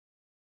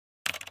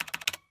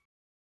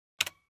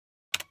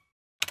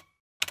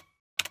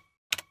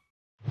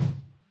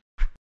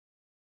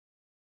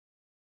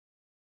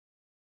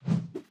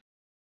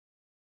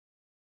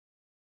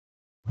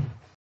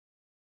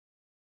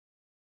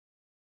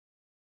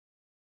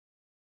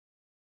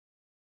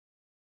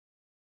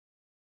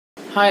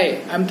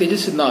Hi, I'm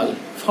Tejas Sidnal,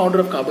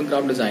 founder of Carbon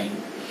Craft Design.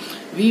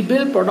 We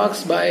build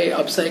products by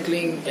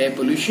upcycling air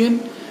pollution.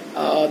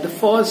 The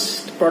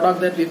first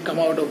product that we've come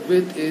out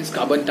with is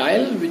carbon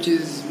tile, which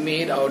is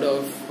made out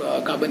of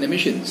carbon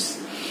emissions.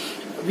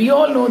 We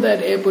all know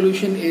that air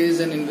pollution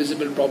is an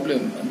invisible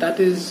problem. That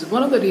is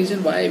one of the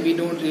reasons why we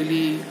don't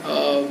really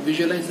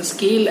visualize the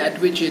scale at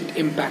which it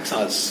impacts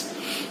us.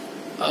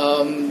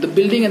 The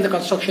building and the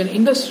construction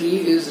industry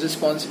is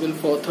responsible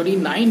for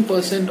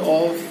 39%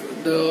 of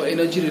the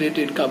energy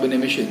related carbon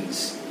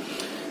emissions.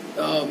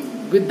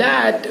 With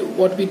that,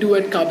 what we do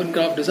at Carbon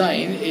Craft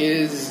Design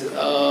is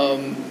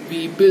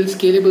we build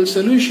scalable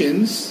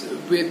solutions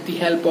with the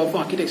help of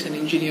architects and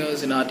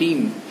engineers in our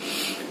team.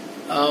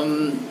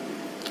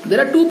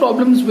 There are two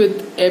problems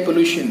with air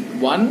pollution.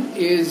 One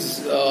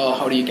is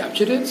how do you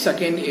capture it?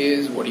 Second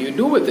is what do you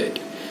do with it?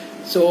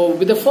 So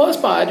with the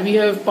first part, we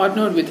have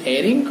partnered with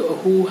Airing,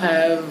 who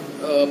have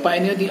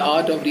pioneered the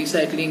art of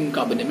recycling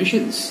carbon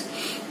emissions.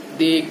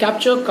 They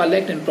capture,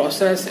 collect and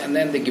process, and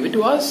then they give it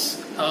to us.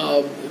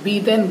 We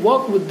then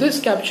work with this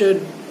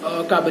captured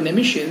carbon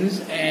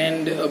emissions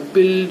and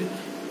build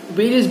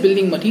various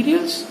building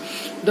materials.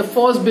 The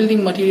first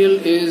building material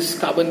is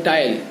carbon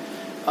tile.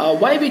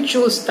 Why we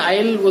chose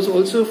tile was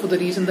also for the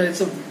reason that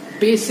it's a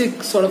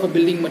basic sort of a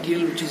building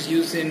material which is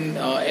used in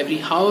every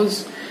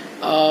house.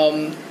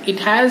 It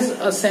has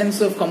a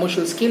sense of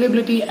commercial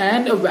scalability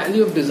and a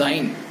value of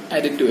design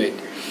added to it.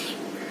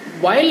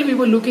 While we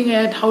were looking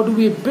at how do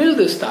we build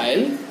this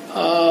tile,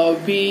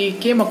 we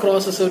came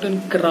across a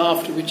certain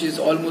craft which is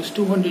almost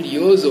 200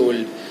 years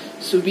old.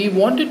 So we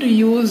wanted to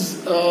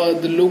use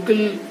the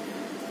local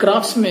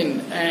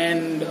craftsmen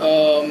and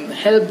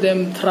help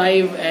them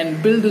thrive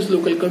and build this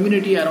local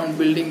community around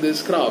building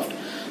this craft.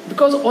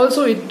 Because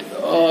also it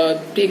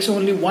takes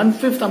only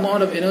 1/5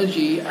 amount of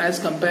energy as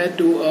compared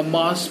to a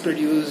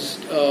mass-produced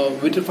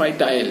vitrified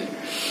tile.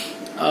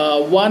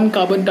 One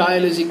carbon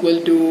tile is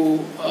equal to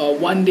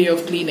 1 day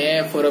of clean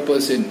air for a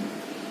person.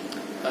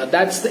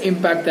 That's the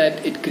impact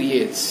that it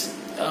creates.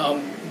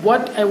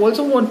 What I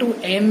also want to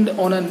end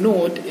on a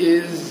note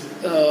is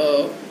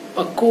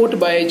a quote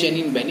by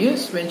Janine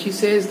Benyus when she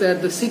says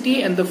that the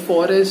city and the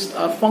forest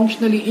are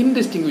functionally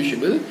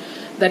indistinguishable.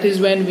 That is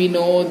when we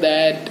know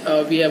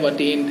that we have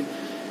attained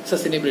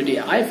sustainability.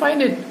 I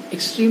find it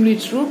extremely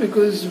true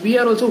because we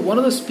are also one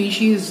of the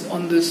species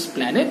on this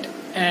planet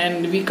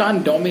and we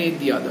can't dominate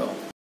the other.